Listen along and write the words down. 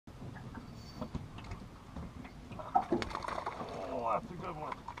Oh, that's a good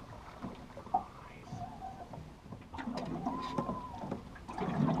one.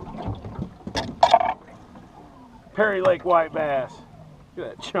 Nice. Perry Lake white bass. Look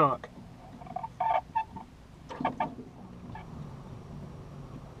at that chunk.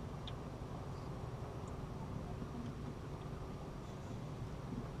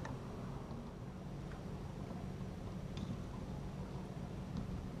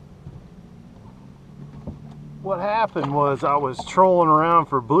 What happened was I was trolling around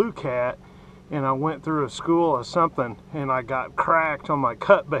for blue cat, and I went through a school or something, and I got cracked on my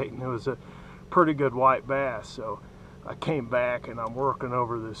cut bait, and it was a pretty good white bass. So I came back and I'm working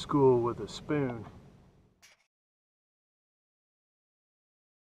over the school with a spoon.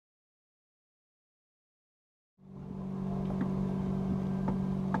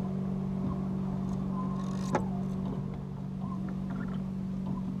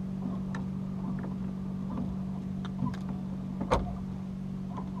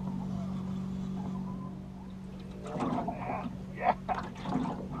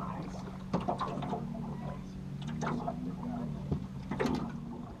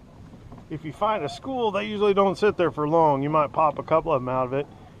 If you find a school, they usually don't sit there for long. You might pop a couple of them out of it,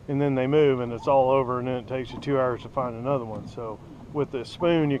 and then they move, and it's all over, and then it takes you 2 hours to find another one. So with the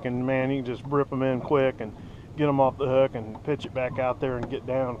spoon, you can just rip them in quick and get them off the hook and pitch it back out there and get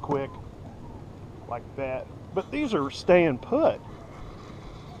down quick like that. But these are staying put.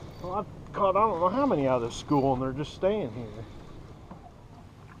 Well, I've caught I don't know how many out of this school, and they're just staying here.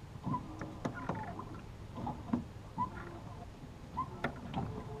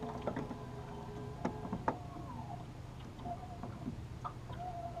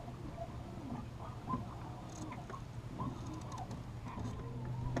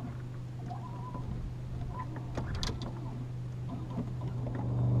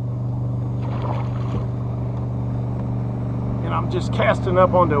 I'm just casting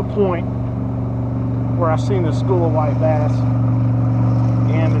up onto a point where I've seen the school of white bass,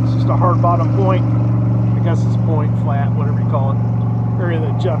 and it's just a hard bottom point. I guess it's point, flat, whatever you call it. Area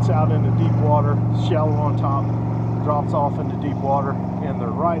that juts out into deep water, shallow on top, drops off into deep water, and they're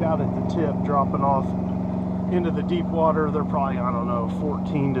right out at the tip, dropping off into the deep water. They're probably, I don't know,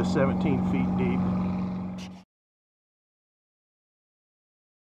 14 to 17 feet deep.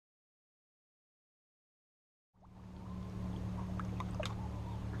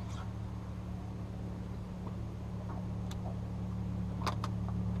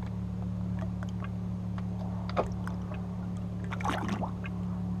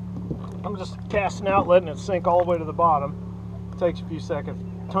 I'm just casting out, letting it sink all the way to the bottom. It takes a few seconds.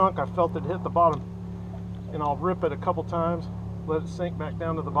 Tunk, I felt it hit the bottom, and I'll rip it a couple times, let it sink back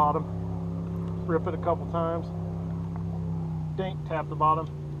down to the bottom, rip it a couple times, dink, tap the bottom,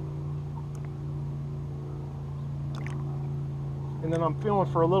 and then I'm feeling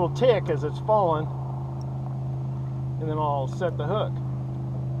for a little tick as it's falling, and then I'll set the hook,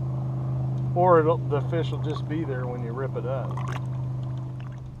 or the fish will just be there when you rip it up.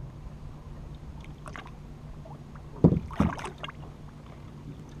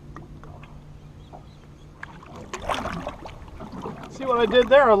 See what I did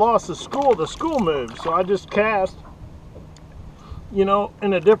there? I lost the school. The school moved, so I just cast, you know,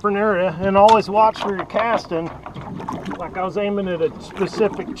 in a different area, and always watch where you're casting. Like I was aiming at a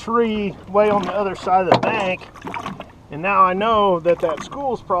specific tree way on the other side of the bank, and now I know that that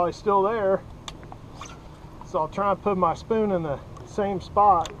school's probably still there. So I'll try and put my spoon in the same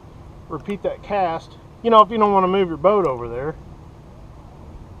spot, repeat that cast. You know, if you don't want to move your boat over there.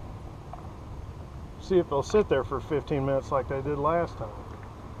 See if they'll sit there for 15 minutes like they did last time.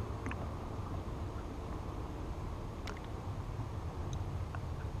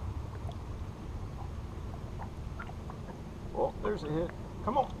 Oh, there's a hit.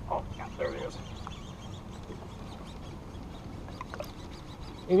 Come on. Oh, yeah, there it is.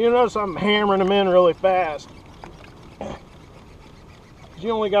 And you notice I'm hammering them in really fast.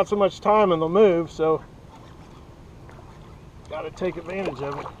 You only got so much time and they'll move, so got to take advantage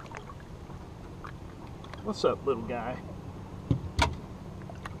of it. What's up, little guy?